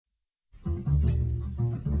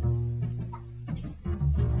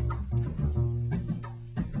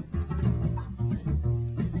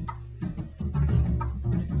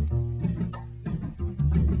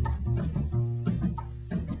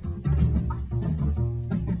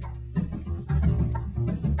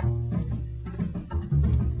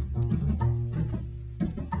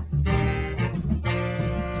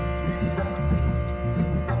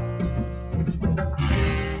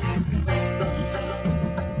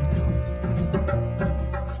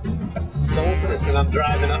solstice and I'm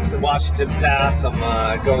driving up to Washington Pass. I'm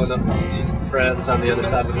going up to see some friends on the other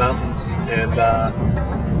side of the mountains, and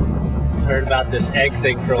heard about this egg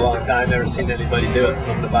thing for a long time. Never seen anybody do it, so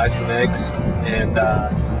I'm gonna buy some eggs and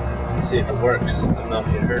see if it works. I don't know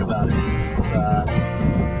if you heard about it. I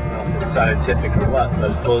don't know if it's scientific or what,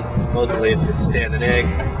 but supposedly if you stand an egg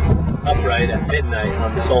upright at midnight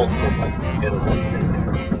on the solstice, it'll just sit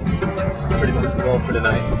there. So pretty much the goal for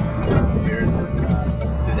tonight. Close the ears and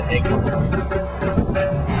do the egg.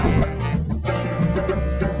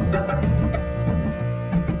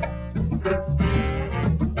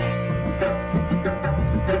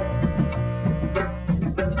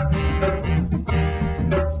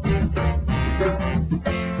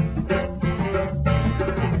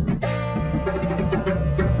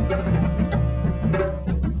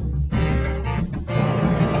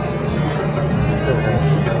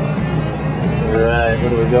 Alright, what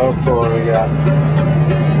do we go for? We got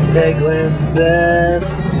Eggland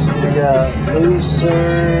Best, we got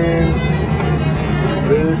Lucerne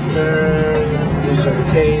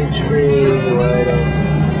Cage Free, White.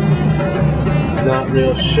 Not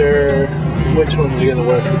real sure which ones are going to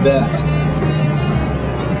work the best.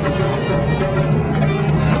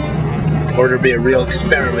 In order to be a real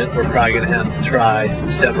experiment, we're probably going to have to try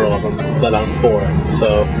several of them, but on 4.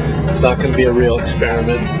 So it's not going to be a real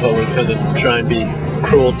experiment, but we're going to try and be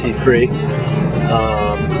cruelty-free.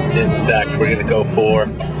 In fact, we're going to go for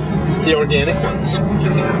the organic ones.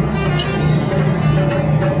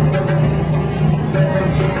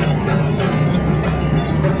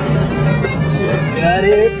 Let's see what we got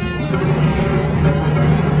here.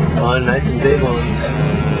 Oh, nice and big one.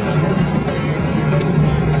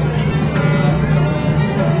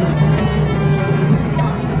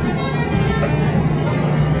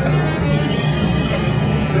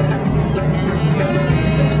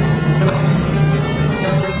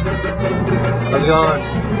 How's it going?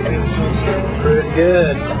 Pretty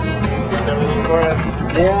good.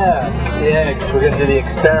 Yeah, it's the eggs. We're going to do the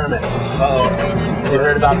experiment. Uh-oh. You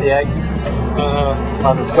heard about the eggs?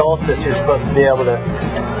 On the solstice, you're supposed to be able to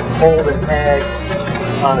hold an egg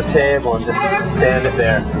on a table and just stand it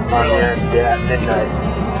there on the end, yeah, at midnight.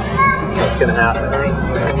 So it's going to happen.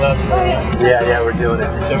 Yeah, we're doing it.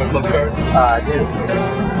 Do you have a club card? I do.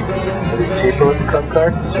 Are these cheaper with the club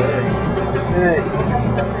card? Sure. Hey.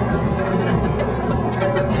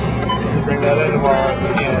 Bring that in tomorrow if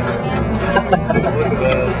we can. Take a look at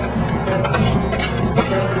that.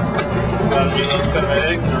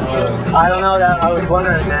 I don't know that. I was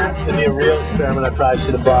wondering that. To be a real experiment, I probably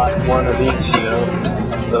should have bought one of each, you know.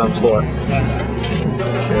 But I'm for.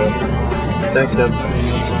 Sure. Thanks, man.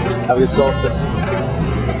 Have a good solstice.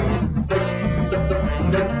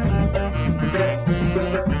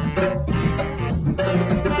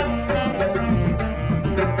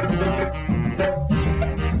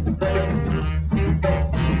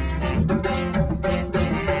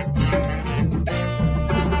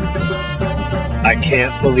 I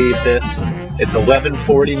can't believe this. It's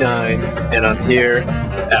 11:49 and I'm here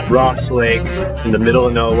at Ross Lake in the middle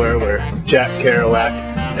of nowhere where Jack Kerouac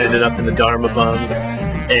ended up in the Dharma Bums,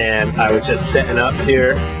 and I was just setting up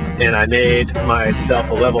here and I made myself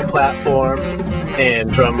a level platform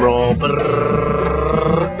and drum roll.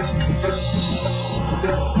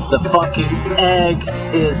 The fucking egg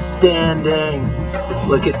is standing.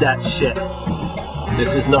 Look at that shit.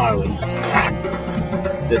 This is gnarly.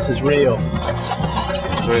 This is real.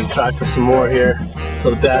 We're going to try for some more here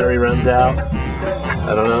until the battery runs out.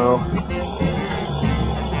 I don't know.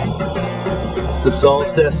 It's the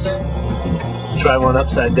solstice. Try one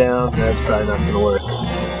upside down. That's probably not going to work.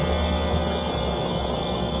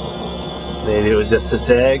 Maybe it was just this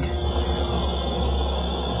egg.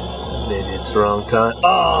 Maybe it's the wrong time.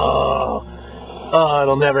 Oh! Oh,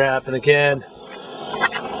 it'll never happen again.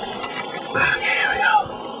 Okay, here we go.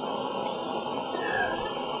 Dude.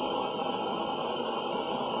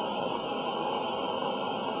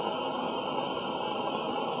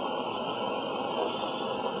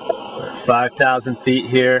 5,000 feet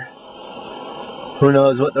here. Who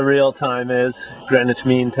knows what the real time is? Greenwich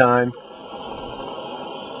Mean Time.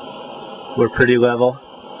 We're pretty level.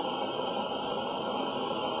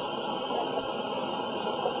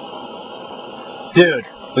 Dude,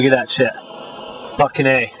 look at that shit. Fucking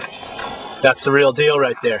A. That's the real deal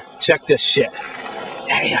right there. Check this shit.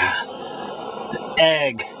 Yeah. The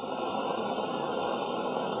egg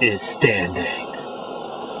is standing.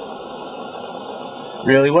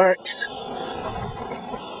 Really works.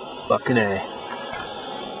 Fucking A.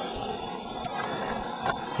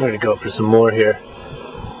 We're gonna go for some more here.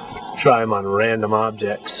 Let's try them on random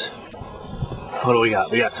objects. What do we got?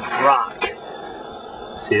 We got some rock.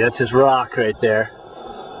 See, that's his rock right there.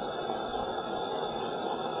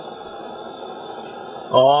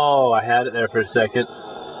 Oh, I had it there for a second.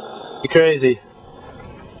 You're crazy.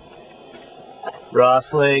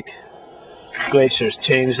 Ross Lake glaciers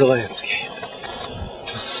changed the landscape.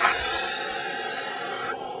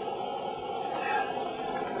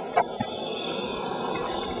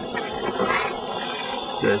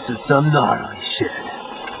 This is some gnarly shit.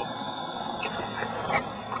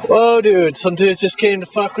 Whoa, dude, some dudes just came to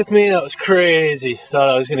fuck with me. That was crazy. Thought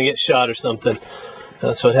I was gonna get shot or something.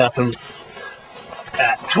 That's what happened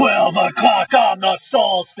at 12 o'clock on the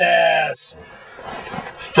solstice.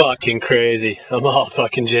 Fucking crazy. I'm all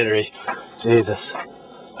fucking jittery. Jesus.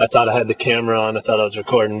 I thought I had the camera on. I thought I was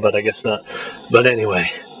recording, but I guess not. But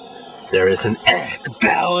anyway, there is an egg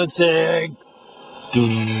balancing.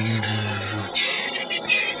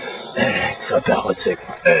 Eggs are balancing.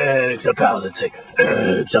 Eggs are balancing.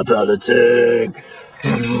 Eggs are balancing.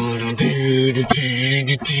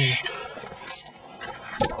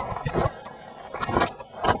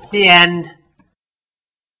 The end.